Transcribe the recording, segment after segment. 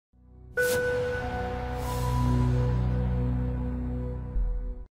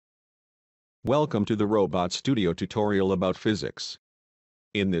Welcome to the RobotStudio tutorial about physics.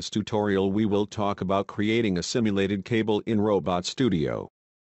 In this tutorial we will talk about creating a simulated cable in RobotStudio.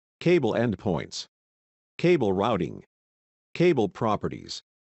 Cable endpoints. Cable routing. Cable properties.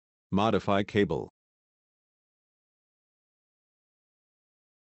 Modify cable.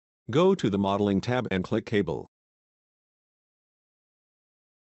 Go to the Modeling tab and click Cable.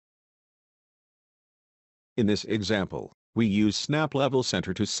 In this example, we use Snap Level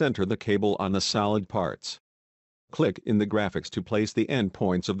Center to center the cable on the solid parts. Click in the graphics to place the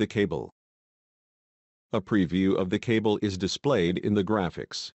endpoints of the cable. A preview of the cable is displayed in the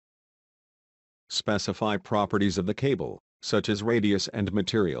graphics. Specify properties of the cable, such as radius and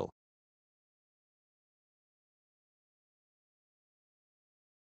material.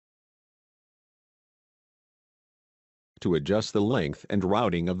 To adjust the length and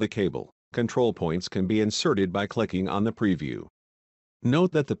routing of the cable, control points can be inserted by clicking on the preview.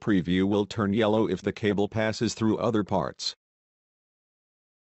 Note that the preview will turn yellow if the cable passes through other parts.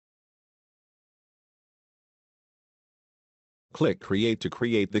 Click Create to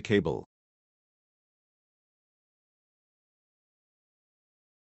create the cable.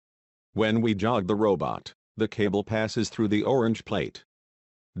 When we jog the robot, the cable passes through the orange plate.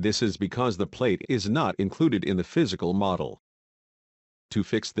 This is because the plate is not included in the physical model. To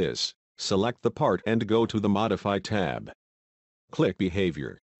fix this, select the part and go to the Modify tab. Click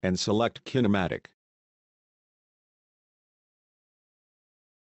Behavior, and select Kinematic.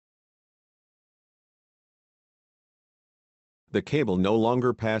 The cable no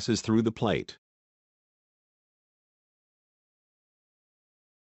longer passes through the plate.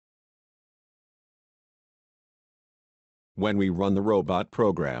 When we run the robot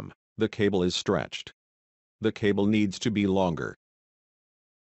program, the cable is stretched. The cable needs to be longer.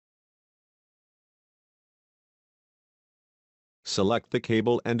 Select the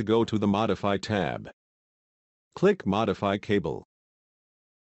cable and go to the Modify tab. Click Modify Cable.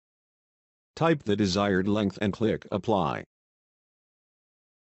 Type the desired length and click Apply.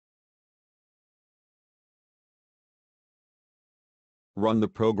 Run the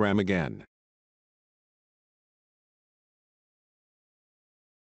program again.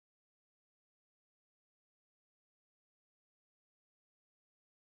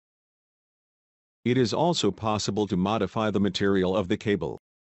 It is also possible to modify the material of the cable.